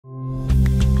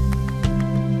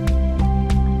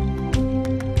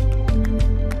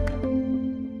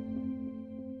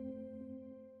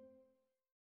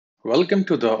Welcome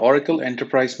to the Oracle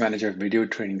Enterprise Manager video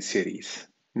training series.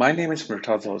 My name is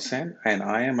Murtaza Hossain and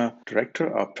I am a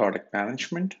Director of Product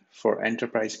Management for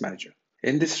Enterprise Manager.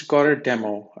 In this recorded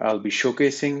demo, I'll be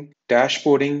showcasing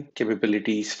dashboarding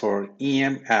capabilities for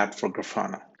EM app for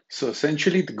Grafana. So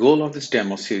essentially, the goal of this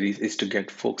demo series is to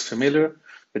get folks familiar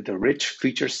with the rich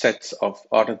feature sets of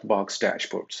out-of-the-box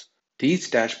dashboards. These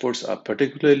dashboards are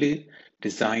particularly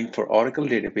designed for Oracle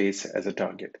database as a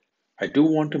target. I do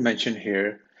want to mention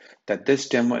here that this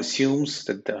demo assumes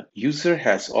that the user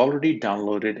has already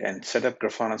downloaded and set up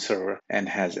Grafana server and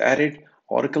has added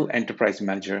Oracle Enterprise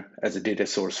Manager as a data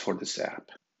source for this app.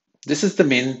 This is the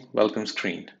main welcome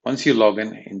screen once you log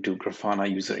in into Grafana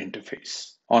user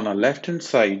interface. On our left-hand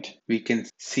side, we can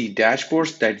see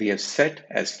dashboards that we have set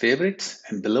as favorites,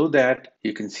 and below that,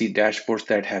 you can see dashboards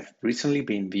that have recently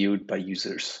been viewed by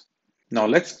users. Now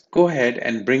let's go ahead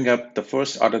and bring up the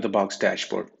first out-of-the-box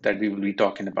dashboard that we will be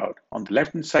talking about. On the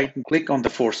left-hand side, click on the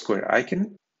 4-square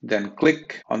icon, then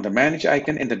click on the Manage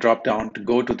icon in the drop-down to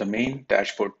go to the main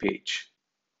dashboard page.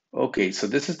 Okay, so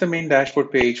this is the main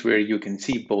dashboard page where you can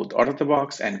see both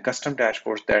out-of-the-box and custom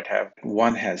dashboards that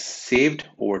one has saved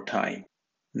over time.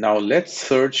 Now let's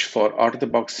search for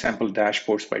out-of-the-box sample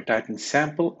dashboards by typing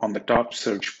sample on the top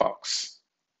search box.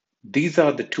 These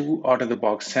are the two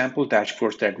out-of-the-box sample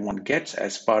dashboards that one gets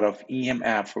as part of EM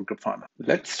app for Grafana.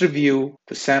 Let's review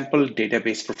the sample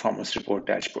database performance report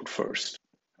dashboard first.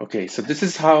 Okay, so this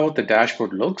is how the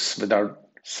dashboard looks without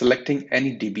selecting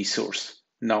any DB source.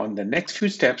 Now in the next few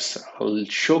steps, I'll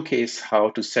showcase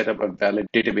how to set up a valid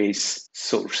database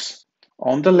source.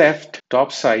 On the left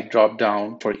top side drop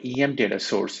down for EM data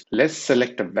source, let's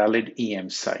select a valid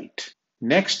EM site.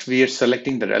 Next, we are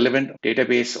selecting the relevant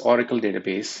database, Oracle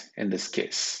database in this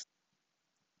case.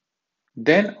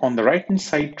 Then on the right-hand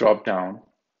side drop-down,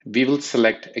 we will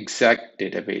select exact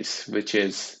database, which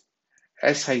is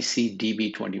SIC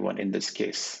DB21 in this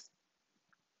case.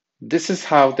 This is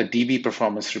how the DB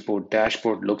performance report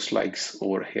dashboard looks like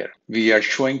over here. We are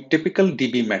showing typical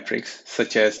DB metrics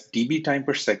such as DB time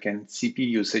per second, CPU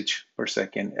usage per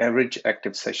second, average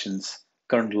active sessions,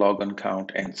 current log-on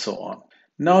count, and so on.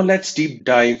 Now let's deep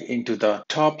dive into the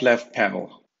top left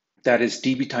panel, that is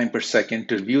DB time per second,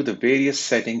 to view the various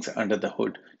settings under the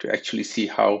hood to actually see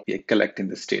how we are collecting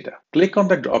this data. Click on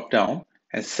the drop down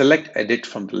and select Edit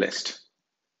from the list.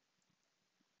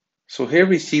 So here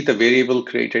we see the variable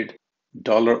created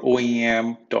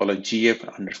 $OEM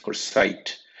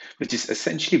 $GF_site, which is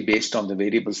essentially based on the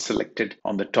variable selected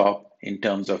on the top in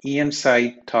terms of EM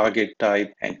site, target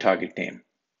type, and target name.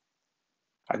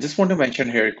 I just want to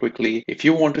mention here quickly, if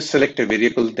you want to select a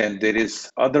variable, then there is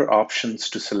other options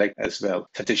to select as well,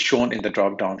 such as shown in the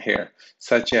drop-down here,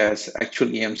 such as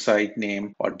actual EM site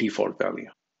name or default value.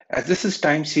 As this is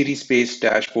time series based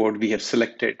dashboard, we have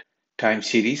selected time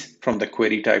series from the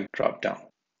query type drop-down.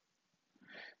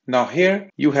 Now here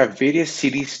you have various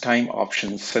series time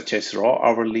options such as raw,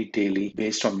 hourly, daily,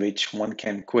 based on which one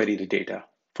can query the data.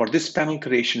 For this panel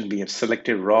creation, we have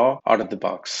selected raw out of the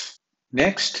box.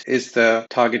 Next is the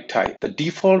target type. The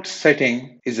default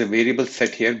setting is a variable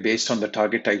set here based on the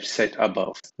target type set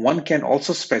above. One can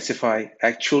also specify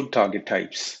actual target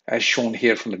types as shown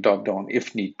here from the drop-down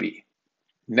if need be.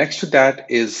 Next to that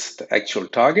is the actual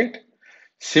target.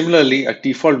 Similarly, a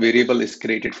default variable is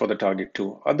created for the target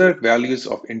too. Other values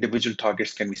of individual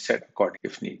targets can be set accordingly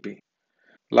if need be.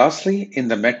 Lastly, in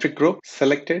the metric group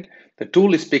selected, the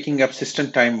tool is picking up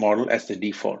system time model as the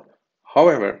default.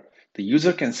 However, the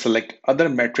user can select other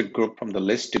metric group from the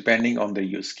list depending on their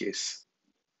use case.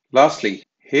 Lastly,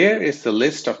 here is the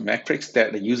list of metrics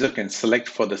that the user can select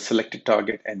for the selected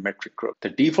target and metric group. The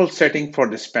default setting for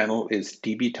this panel is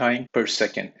DB time per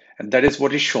second, and that is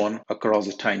what is shown across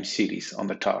the time series on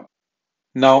the top.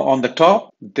 Now on the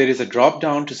top, there is a drop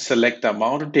down to select the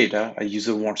amount of data a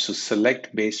user wants to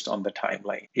select based on the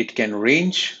timeline. It can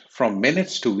range from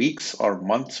minutes to weeks or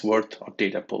months worth of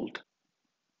data pulled.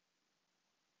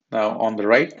 Now on the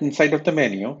right-hand side of the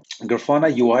menu, Grafana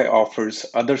UI offers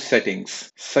other settings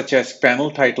such as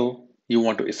panel title you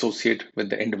want to associate with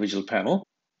the individual panel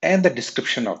and the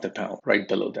description of the panel right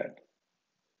below that.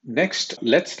 Next,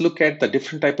 let's look at the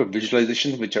different type of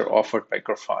visualizations which are offered by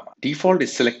Grafana. Default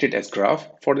is selected as graph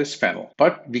for this panel,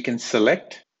 but we can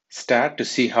select stat to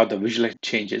see how the visual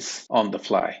changes on the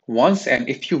fly. Once and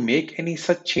if you make any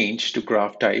such change to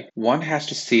graph type, one has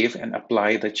to save and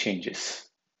apply the changes.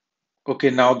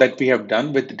 Okay, now that we have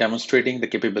done with demonstrating the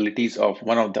capabilities of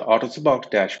one of the out-of-the-box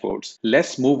dashboards,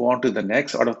 let's move on to the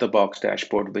next out-of-the-box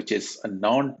dashboard, which is a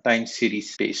non-time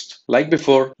series based. Like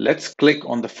before, let's click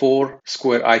on the 4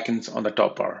 square icons on the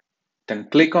top bar. Then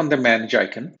click on the Manage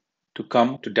icon to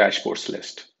come to Dashboards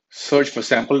list. Search for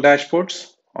sample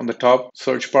dashboards on the top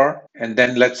search bar, and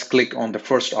then let's click on the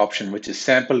first option, which is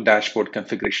sample dashboard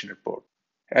configuration report.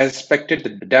 As expected, the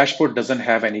dashboard doesn't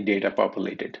have any data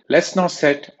populated. Let's now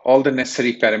set all the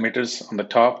necessary parameters on the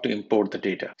top to import the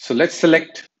data. So let's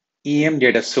select EM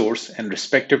data source and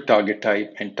respective target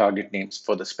type and target names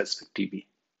for the specific DB.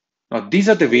 Now, these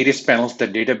are the various panels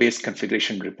that database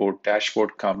configuration report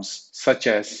dashboard comes, such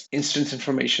as instance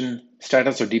information,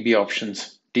 status or DB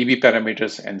options, DB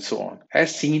parameters, and so on.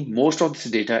 As seen, most of this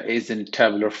data is in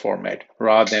tabular format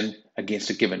rather than against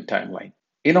a given timeline.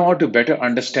 In order to better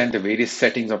understand the various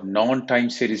settings of non-time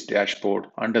series dashboard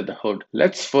under the hood,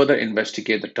 let's further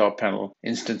investigate the top panel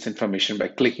instance information by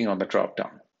clicking on the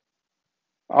drop-down.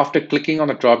 After clicking on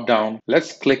the drop-down,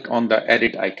 let's click on the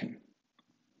edit icon.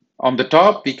 On the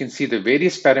top, we can see the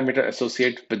various parameters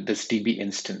associated with this DB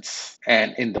instance.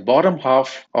 And in the bottom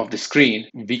half of the screen,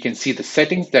 we can see the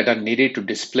settings that are needed to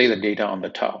display the data on the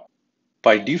top.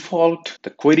 By default,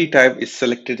 the query type is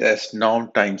selected as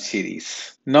non-time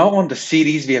series. Now on the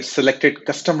series, we have selected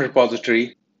custom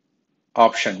repository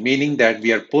option, meaning that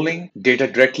we are pulling data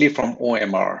directly from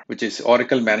OMR, which is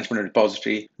Oracle Management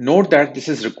Repository. Note that this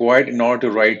is required in order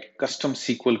to write custom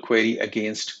SQL query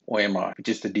against OMR, which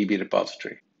is the DB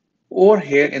repository. Over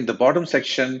here in the bottom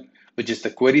section, which is the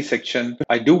query section,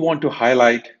 I do want to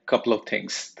highlight a couple of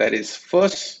things. That is,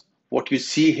 first, what you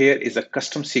see here is a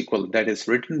custom SQL that is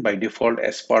written by default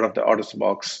as part of the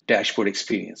out-of-the-box dashboard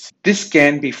experience. This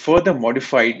can be further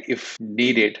modified if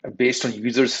needed based on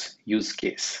user's use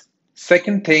case.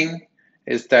 Second thing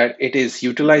is that it is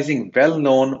utilizing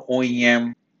well-known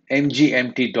OEM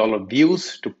MGMT dollar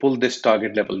views to pull this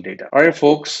target level data. All right,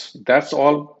 folks, that's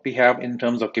all we have in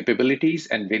terms of capabilities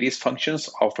and various functions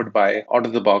offered by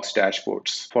out-of-the-box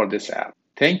dashboards for this app.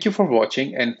 Thank you for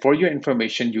watching, and for your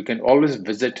information, you can always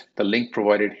visit the link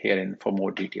provided herein for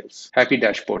more details. Happy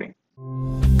dashboarding.